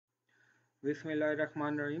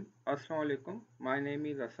Bismillahirrahmanirrahim. Assalamu alaikum. My name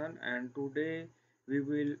is Hassan and today we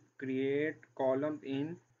will create columns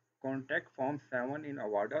in contact form 7 in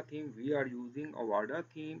Avada theme. We are using Avada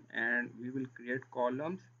theme and we will create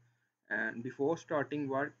columns. And before starting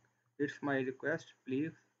work, it's my request,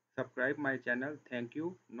 please subscribe my channel. Thank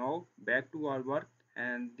you. Now back to our work,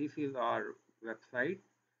 and this is our website,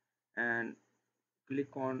 and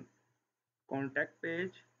click on contact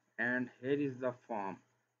page, and here is the form.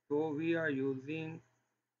 So we are using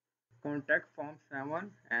contact form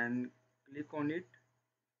 7 and click on it.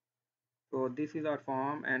 So this is our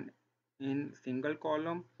form and in single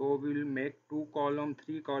column, so we will make 2 column,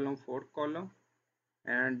 3 column, 4 column,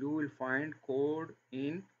 and you will find code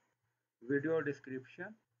in video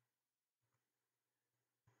description.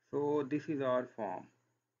 So this is our form.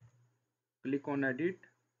 Click on edit,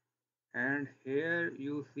 and here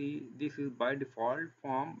you see this is by default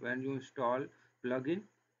form when you install plugin.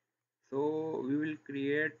 So we will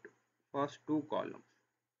create first 2 columns.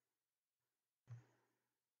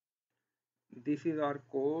 This is our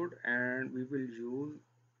code and we will use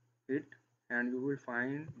it, and you will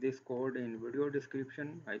find this code in video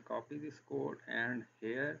description. I copy this code and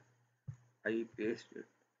here I paste it,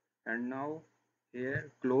 and now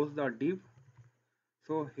here close the div.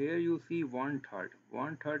 So here you see 1/3.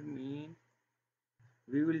 1/3 mean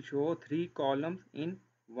we will show 3 columns in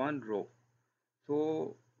one row.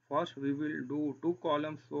 So first we will do 2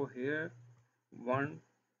 columns, so here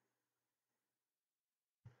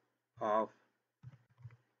 1/2,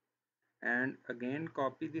 and again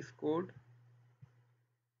copy this code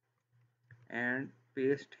and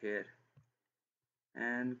paste here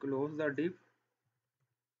and close the div,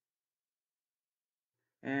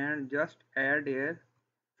 and just add here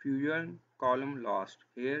fusion column last.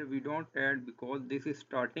 Here we don't add because this is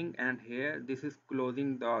starting and here this is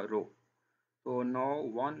closing the row. So now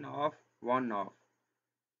 1/2, 1/2.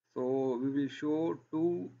 So we will show 2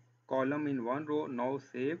 column in one row. Now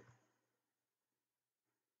save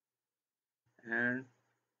and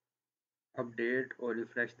update or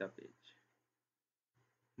refresh the page.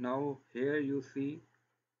 Now here you see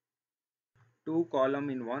 2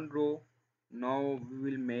 column in one row. Now we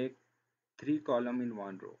will make 3 column in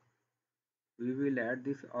one row. We will add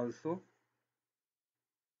this also.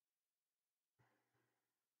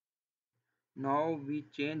 Now we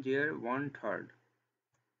change here 1/3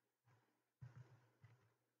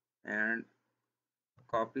 and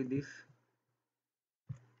copy this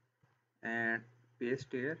and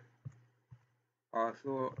paste here.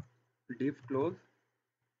 Also div close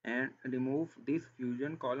and remove this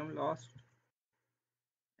fusion column last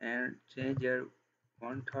and change here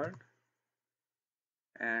 1/3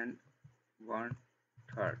 and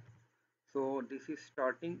 1/3. So this is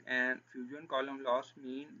starting and fusion column last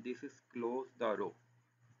mean this is close the row.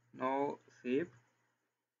 Now save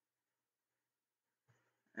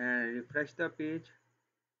and refresh the page.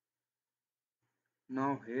 Now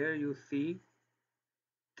here you see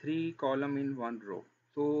 3 column in one row.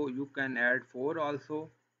 So you can add 4 also,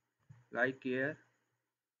 like here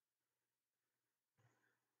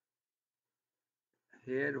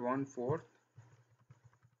 1/4,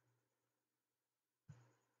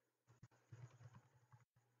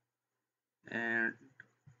 and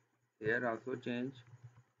here also change,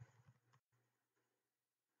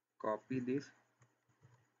 copy this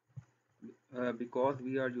because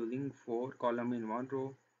we are using 4 column in one row,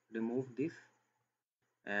 remove this,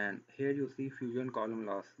 and here you see fusion column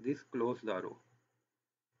last, this close the row.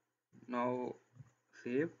 Now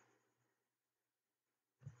save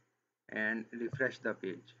and refresh the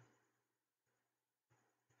page.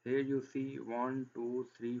 Here you see 1 2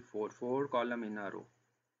 3 4, 4 column in a row,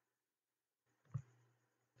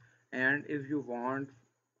 and if you want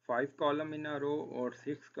 5 column in a row or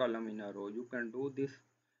 6 column in a row, you can do this.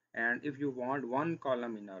 And if you want 1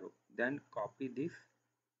 column in a row, then copy this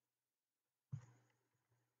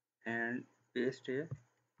and paste here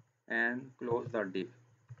and close the div,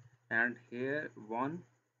 and here 1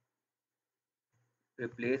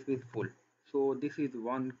 replace with full. So this is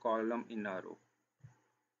 1 column in a row,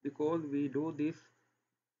 because we do this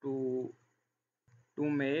to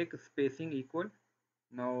make spacing equal.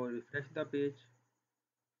 Now refresh the page.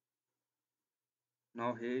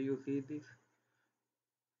 Now here you see this,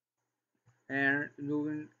 and you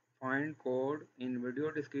will find code in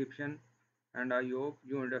video description, and I hope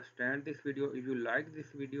you understand this video. If you like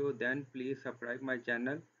this video, then please subscribe my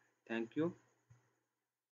channel. Thank you.